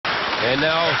And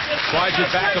now slides it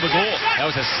back of the goal. That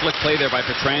was a slick play there by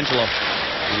Pietrangelo.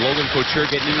 Logan Couture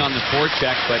getting in on the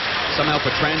forecheck, but somehow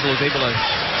Pietrangelo is able to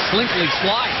slinkily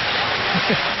slide.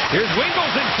 Here's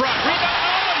Wingles in front. Rebound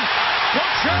Allen.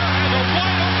 Couture has a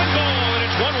wide open goal, and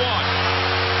it's 1-1.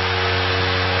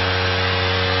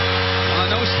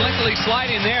 No slinkily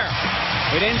sliding there.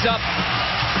 It ends up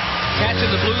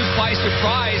catching the Blues by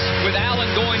surprise with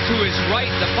Allen going to his right.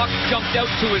 The puck jumped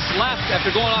out to his left after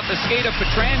going off the skate of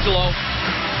Pietrangelo.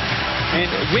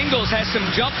 And Wingles has some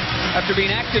jump after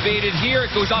being activated here.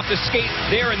 It goes off the skate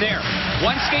there and there.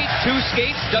 One skate, two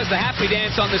skates, does the happy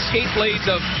dance on the skate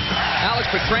blades of Alex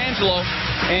Pietrangelo.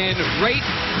 And right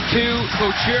to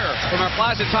Couture from our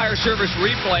Plaza Tire Service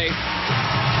replay.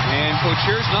 And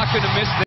Couture's not going to miss this.